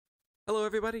Hello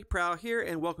everybody, Prowl here,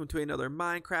 and welcome to another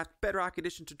Minecraft Bedrock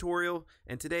Edition tutorial.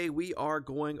 And today we are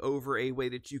going over a way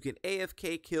that you can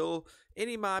AFK kill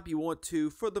any mob you want to.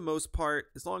 For the most part,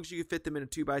 as long as you can fit them in a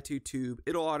 2x2 tube,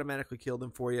 it'll automatically kill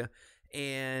them for you.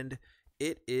 And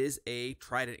it is a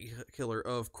trident killer,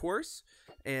 of course.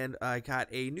 And I got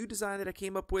a new design that I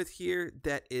came up with here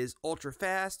that is ultra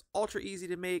fast, ultra easy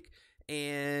to make,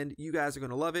 and you guys are going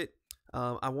to love it.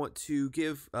 I want to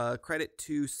give credit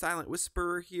to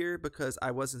Silentwisperer here because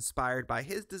I was inspired by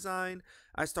his design.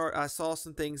 I saw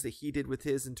some things that he did with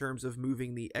his in terms of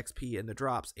moving the XP and the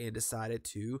drops and decided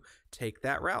to take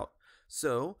that route.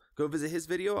 So go visit his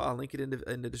video. I'll link it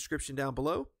in the description down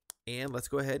below, and let's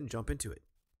go ahead and jump into it.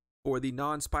 For the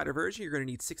non-spider version, you're going to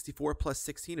need 64 plus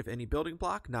 16 of any building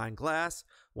block, 9 glass,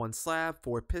 1 slab,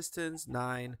 4 pistons,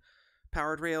 9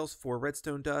 powered rails, 4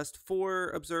 redstone dust,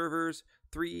 4 observers,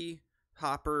 3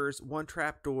 hoppers, 1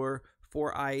 trapdoor,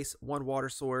 4 ice, 1 water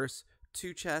source,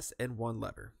 2 chests, and 1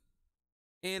 lever.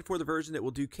 And for the version that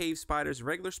will do cave spiders and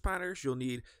regular spiders, you'll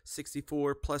need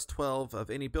 64 plus 12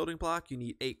 of any building block. You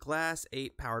need 8 glass,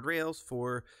 8 powered rails,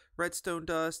 4 redstone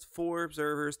dust, 4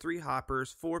 observers, 3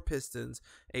 hoppers, 4 pistons,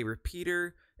 a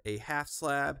repeater, a half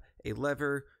slab, a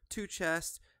lever, 2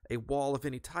 chests, a wall of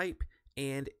any type,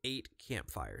 and 8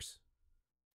 campfires.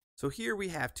 So here we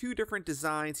have 2 different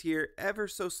designs here, ever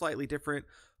so slightly different.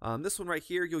 This one right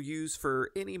here you'll use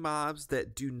for any mobs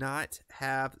that do not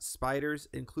have spiders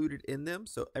included in them,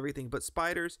 so everything but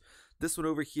spiders. This one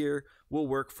over here will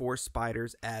work for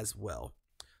spiders as well.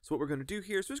 So what we're going to do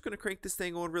here is we're just going to crank this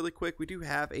thing on really quick. We do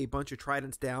have a bunch of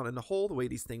tridents down in the hole. The way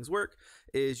these things work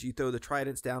is you throw the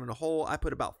tridents down in a hole. I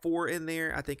put about 4 in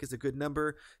there, I think is a good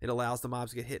number. It allows the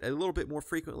mobs to get hit a little bit more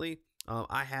frequently.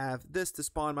 I have this to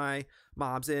spawn my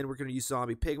mobs in. We're going to use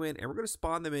zombie pigmen, and we're going to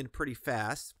spawn them in pretty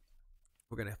fast.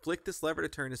 We're going to flick this lever to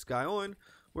turn this guy on.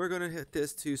 We're going to hit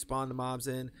this to spawn the mobs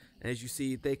in, and as you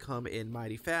see, they come in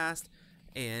mighty fast.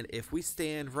 And if we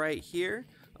stand right here,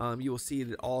 you will see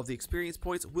that all of the experience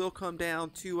points will come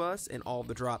down to us, and all of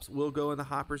the drops will go in the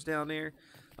hoppers down there.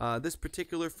 This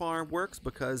particular farm works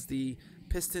because the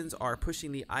pistons are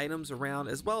pushing the items around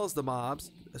as well as the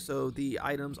mobs, so the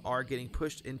items are getting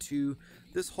pushed into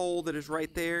this hole that is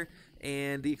right there,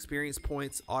 and the experience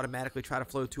points automatically try to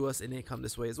flow to us and they come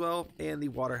this way as well, and the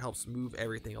water helps move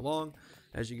everything along.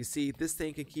 As you can see, this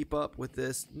thing can keep up with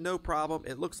this no problem.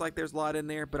 It looks like there's a lot in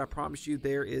there, but I promise you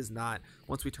there is not.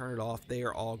 Once we turn it off, they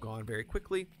are all gone very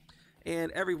quickly.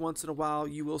 And every once in a while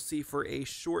you will see, for a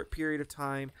short period of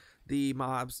time, the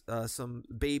mobs, some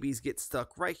babies get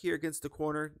stuck right here against the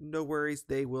corner. No worries,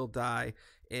 they will die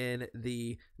in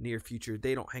the near future.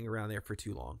 They don't hang around there for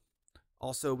too long.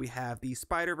 Also, we have the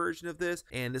spider version of this,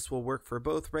 and this will work for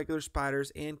both regular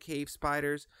spiders and cave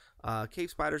spiders. Cave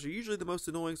spiders are usually the most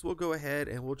annoying, so we'll go ahead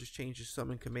and we'll just change the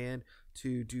summon command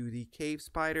to do the cave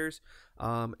spiders.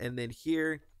 And then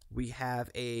here we have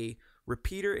a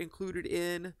repeater included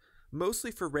in,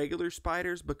 mostly for regular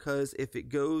spiders, because if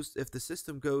the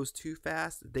system goes too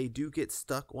fast, they do get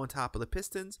stuck on top of the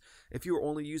pistons. If you are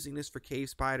only using this for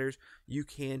cave spiders, you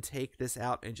can take this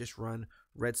out and just run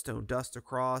redstone dust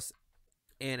across.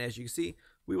 And as you can see,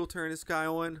 we will turn this guy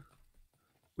on.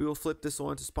 We will flip this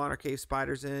on to spawn our cave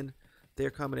spiders in.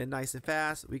 They're coming in nice and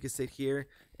fast. We can sit here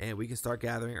and we can start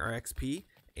gathering our XP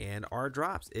and our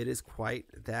drops. It is quite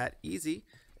that easy.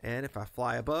 And if I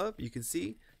fly above, you can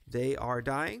see they are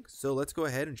dying. So let's go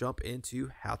ahead and jump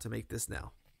into how to make this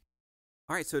now.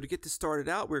 All right, so to get this started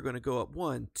out, we're going to go up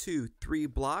 1, 2, 3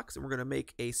 blocks, and we're going to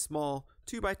make a small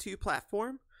 2x2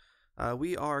 platform.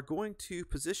 We are going to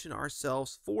position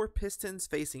ourselves 4 pistons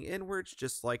facing inwards,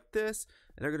 just like this,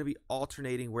 and they're going to be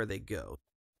alternating where they go.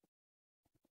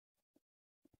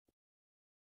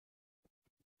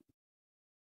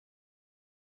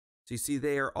 So you see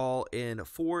they are all in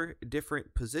 4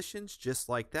 different positions, just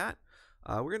like that.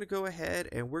 We're going to go ahead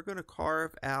and we're going to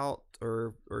carve out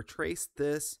or trace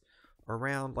this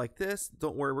around like this.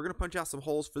 Don't worry, we're going to punch out some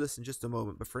holes for this in just a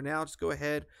moment, but for now, just go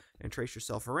ahead and trace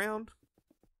yourself around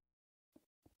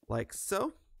like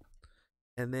so.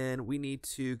 And then we need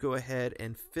to go ahead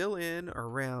and fill in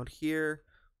around here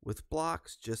with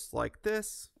blocks just like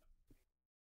this.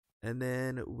 And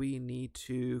then we need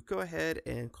to go ahead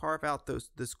and carve out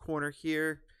this corner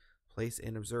here, place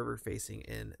an observer facing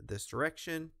in this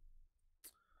direction.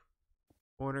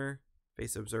 Corner,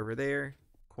 face observer there,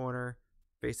 corner,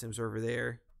 face observer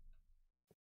there,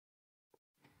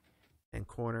 and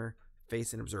corner,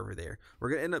 face and observer there. We're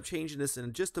going to end up changing this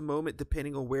in just a moment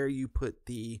depending on where you put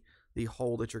the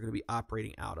hole that you're going to be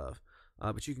operating out of.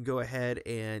 But you can go ahead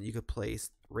and you can place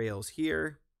rails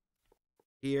here,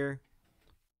 here,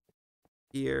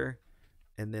 here,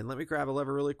 And then let me grab a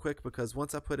lever really quick, because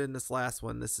once I put in this last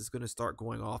one, this is going to start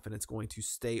going off and it's going to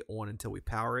stay on until we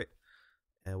power it.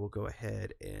 And we'll go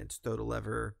ahead and throw the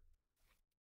lever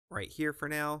right here for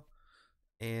now.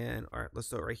 And all right, let's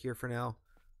throw it right here for now,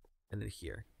 and then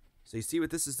here. So you see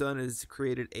what this has done is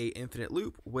created a infinite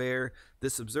loop where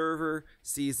this observer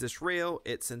sees this rail,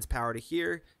 it sends power to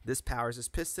here, this powers this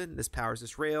piston, this powers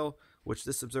this rail, which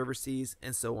this observer sees,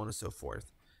 and so on and so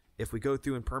forth. If we go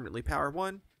through and permanently power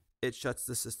one, it shuts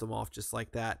the system off just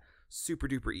like that. Super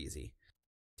duper easy.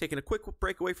 Taking a quick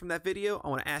break away from that video, I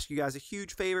want to ask you guys a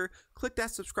huge favor. Click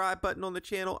that subscribe button on the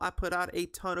channel. I put out a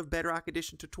ton of Bedrock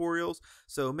Edition tutorials,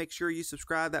 so make sure you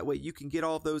subscribe. That way you can get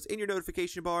all of those in your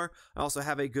notification bar. I also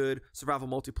have a good survival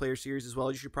multiplayer series as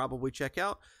well you should probably check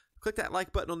out. Click that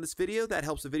like button on this video. That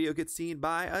helps the video get seen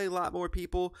by a lot more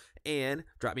people. And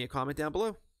drop me a comment down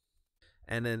below.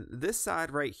 And then this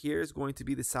side right here is going to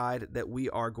be the side that we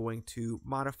are going to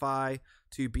modify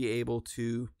to be able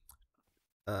to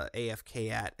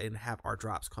AFK at and have our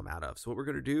drops come out of. So what we're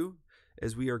going to do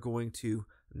is we are going to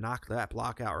knock that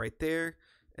block out right there,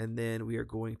 and then we are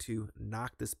going to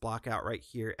knock this block out right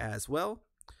here as well.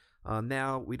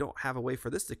 Now we don't have a way for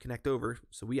this to connect over,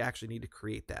 so we actually need to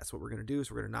create that. So what we're going to do is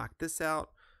we're going to knock this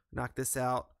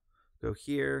out, go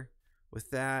here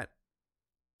with that,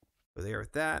 go there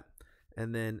with that,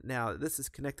 and then now this is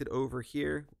connected over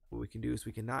here. What we can do is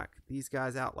we can knock these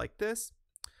guys out like this.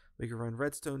 We can run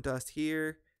redstone dust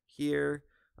here. You're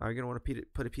going to want to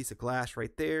put a piece of glass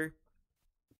right there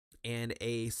and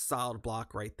a solid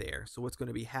block right there. So what's going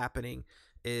to be happening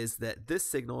is that this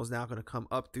signal is now going to come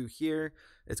up through here.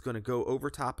 It's going to go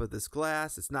over top of this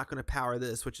glass. It's not going to power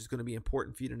this, which is going to be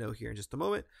important for you to know here in just a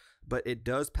moment. But it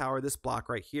does power this block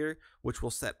right here, which will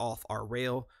set off our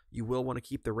rail. You will want to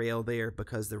keep the rail there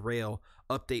because the rail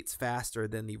updates faster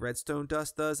than the redstone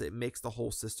dust does. It makes the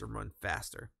whole system run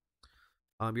faster.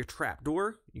 Your trap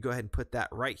door, you go ahead and put that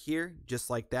right here, just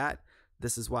like that.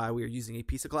 This is why we are using a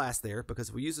piece of glass there, because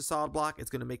if we use a solid block, it's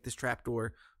going to make this trap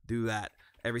door do that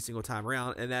every single time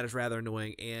around, and that is rather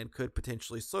annoying and could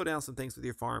potentially slow down some things with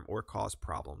your farm or cause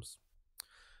problems.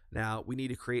 Now, we need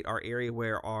to create our area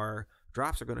where our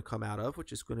drops are going to come out of,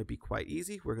 which is going to be quite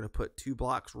easy. We're going to put 2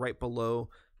 blocks right below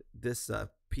this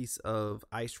piece of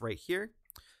ice right here,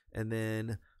 and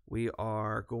then we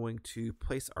are going to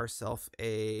place ourselves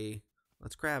a...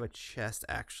 Let's grab a chest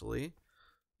actually.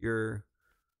 And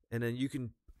then you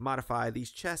can modify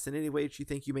these chests in any way that you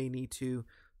think you may need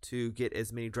to get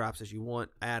as many drops as you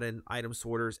want. Add in item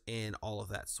sorters and all of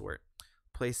that sort.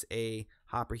 Place a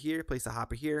hopper here, place a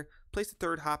hopper here, place a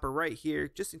third hopper right here,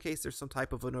 just in case there's some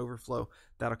type of an overflow.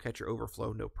 That'll catch your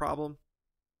overflow, no problem.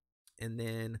 And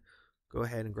then go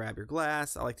ahead and grab your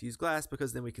glass. I like to use glass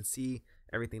because then we can see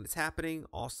everything that's happening.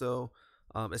 Also,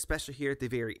 especially here at the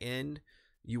very end,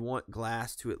 you want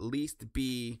glass to at least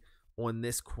be on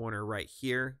this corner right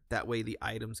here. That way the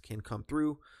items can come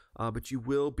through. But you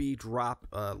will be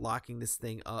locking this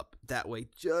thing up that way,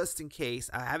 just in case.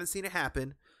 I haven't seen it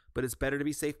happen, but it's better to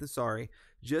be safe than sorry.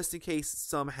 Just in case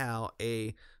somehow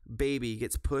a baby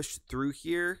gets pushed through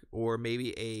here, or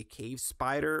maybe a cave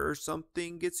spider or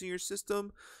something gets in your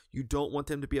system, you don't want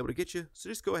them to be able to get you. So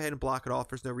just go ahead and block it off.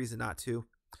 There's no reason not to.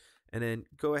 And then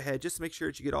go ahead, just to make sure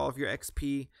that you get all of your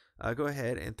XP, go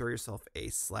ahead and throw yourself a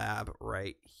slab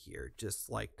right here, just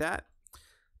like that.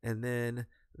 And then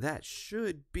that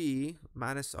should be,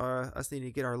 minus us needing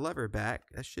to get our lever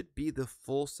back, that should be the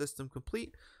full system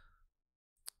complete.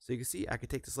 So you can see I can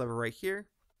take this lever right here,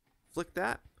 flick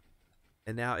that,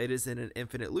 and now it is in an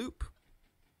infinite loop.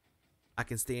 I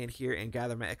can stand here and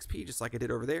gather my XP just like I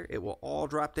did over there. It will all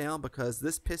drop down because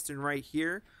this piston right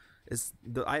here is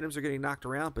the items are getting knocked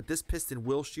around, but this piston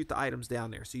will shoot the items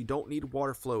down there. So you don't need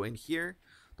water flow in here.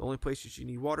 The only place that you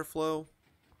need water flow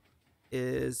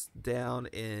is down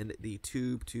in the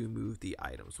tube to move the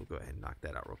items. We'll go ahead and knock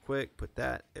that out real quick. Put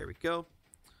that, there we go.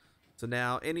 So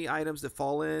now any items that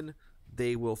fall in,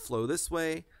 they will flow this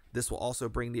way. This will also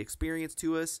bring the experience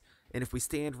to us. And if we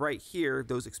stand right here,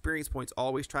 those experience points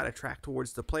always try to track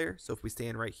towards the player. So if we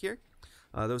stand right here,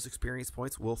 those experience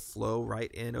points will flow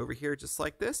right in over here just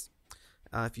like this.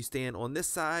 If you stand on this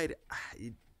side,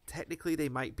 technically they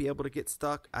might be able to get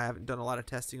stuck. I haven't done a lot of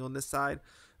testing on this side,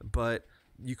 but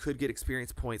you could get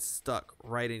experience points stuck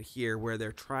right in here where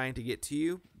they're trying to get to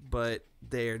you, but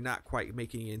they're not quite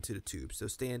making it into the tube. So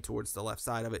stand towards the left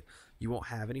side of it. You won't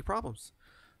have any problems.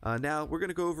 Now we're going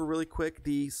to go over really quick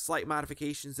the slight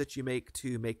modifications that you make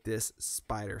to make this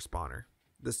spider spawner,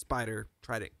 the spider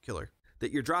trident killer.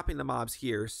 That you're dropping the mobs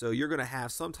here, so you're going to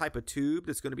have some type of tube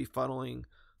that's going to be funneling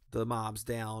the mobs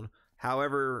down.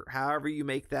 However you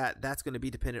make that, that's going to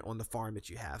be dependent on the farm that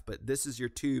you have. But this is your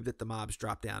tube that the mobs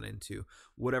drop down into,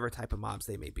 whatever type of mobs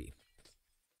they may be.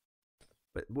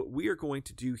 But what we are going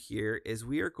to do here is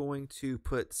we are going to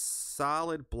put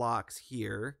solid blocks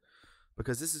here,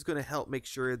 because this is going to help make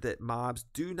sure that mobs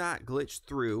do not glitch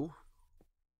through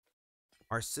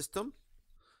our system.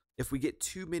 If we get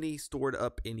too many stored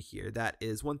up in here, that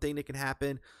is one thing that can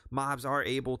happen. Mobs are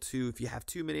able to, if you have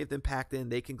too many of them packed in,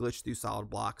 they can glitch through solid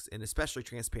blocks, and especially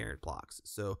transparent blocks.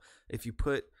 So if you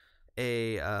put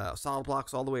a solid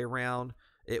blocks all the way around,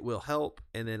 it will help.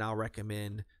 And then I'll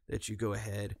recommend that you go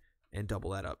ahead and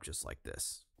double that up just like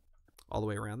this, all the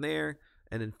way around there,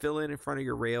 and then fill in front of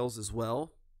your rails as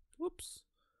well. Whoops.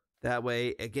 That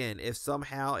way, again, if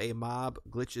somehow a mob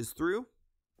glitches through,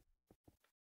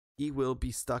 he will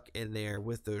be stuck in there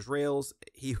with those rails.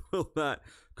 He will not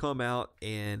come out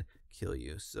and kill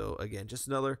you. So again, just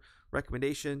another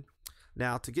recommendation.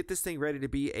 Now, to get this thing ready to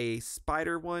be a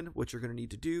spider one, what you're going to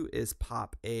need to do is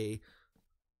pop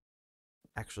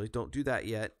actually, don't do that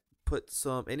yet. Put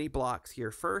any blocks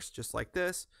here first, just like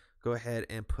this. Go ahead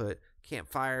and put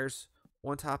campfires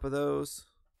on top of those.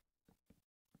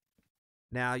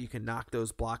 Now you can knock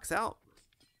those blocks out.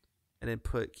 And then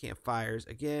put campfires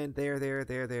again, there, and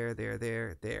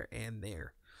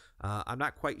there. I'm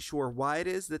not quite sure why it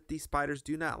is that these spiders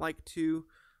do not like to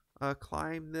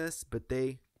climb this, but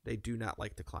they do not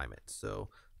like to climb it. So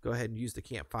go ahead and use the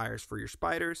campfires for your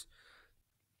spiders.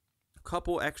 A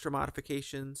couple extra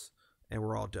modifications, and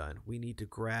we're all done. We need to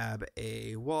grab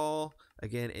a wall.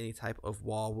 Again, any type of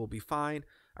wall will be fine.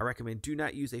 I recommend do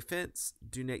not use a fence.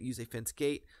 Do not use a fence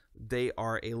gate. They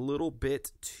are a little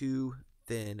bit too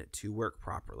thin to work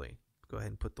properly. Go ahead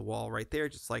and put the wall right there,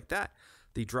 just like that.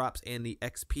 The drops and the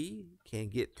XP can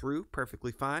get through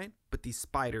perfectly fine, but these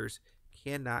spiders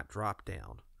cannot drop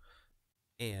down.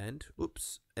 And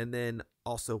oops, and then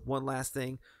also one last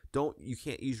thing, you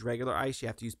can't use regular ice, you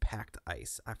have to use packed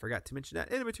ice. I forgot to mention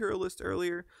that in the material list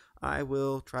earlier. I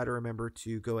will try to remember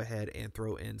to go ahead and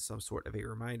throw in some sort of a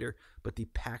reminder, but the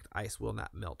packed ice will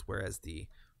not melt, whereas the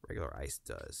regular ice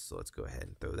does. So let's go ahead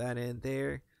and throw that in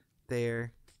there.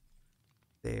 There,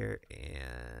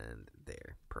 and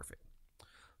there. Perfect.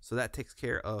 So that takes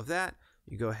care of that.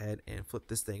 You go ahead and flip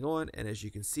this thing on, and as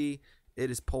you can see, it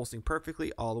is pulsing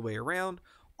perfectly all the way around.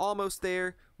 Almost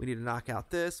there. We need to knock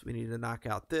out this. We need to knock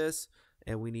out this,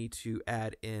 and we need to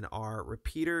add in our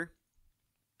repeater.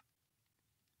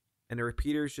 And the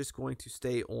repeater is just going to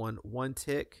stay on one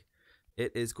tick.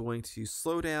 It is going to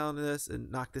slow down this and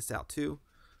knock this out too.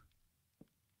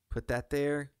 Put that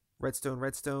there. Redstone,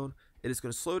 redstone. It is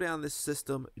going to slow down this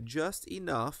system just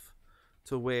enough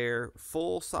to where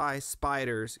full-size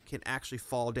spiders can actually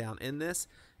fall down in this.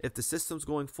 If the system's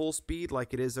going full speed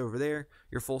like it is over there,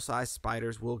 your full-size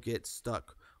spiders will get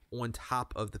stuck on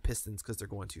top of the pistons because they're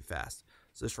going too fast.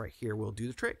 So this right here will do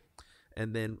the trick.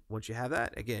 And then once you have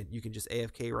that, again, you can just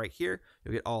AFK right here.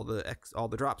 You'll get all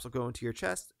the drops will go into your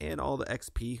chest, and all the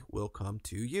XP will come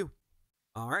to you.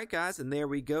 Alright guys, and there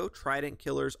we go. Trident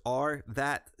killers are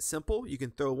that simple. You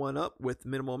can throw one up with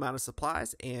minimal amount of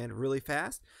supplies and really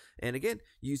fast. And again,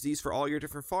 use these for all your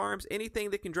different farms. Anything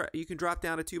that you can drop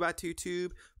down a 2x2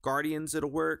 tube. Guardians, it'll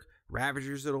work.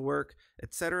 Ravagers, it'll work,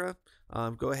 etc.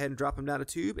 Go ahead and drop them down a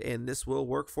tube, and this will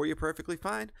work for you perfectly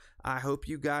fine. I hope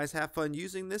you guys have fun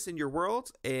using this in your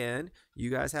worlds, and you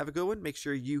guys have a good one. Make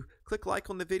sure you click like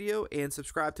on the video and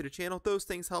subscribe to the channel. Those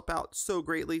things help out so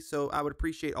greatly, so I would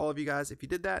appreciate all of you guys if you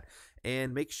did that.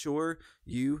 And make sure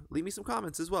you leave me some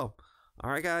comments as well.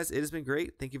 All right, guys, it has been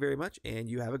great. Thank you very much, and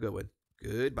you have a good one.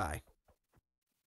 Goodbye.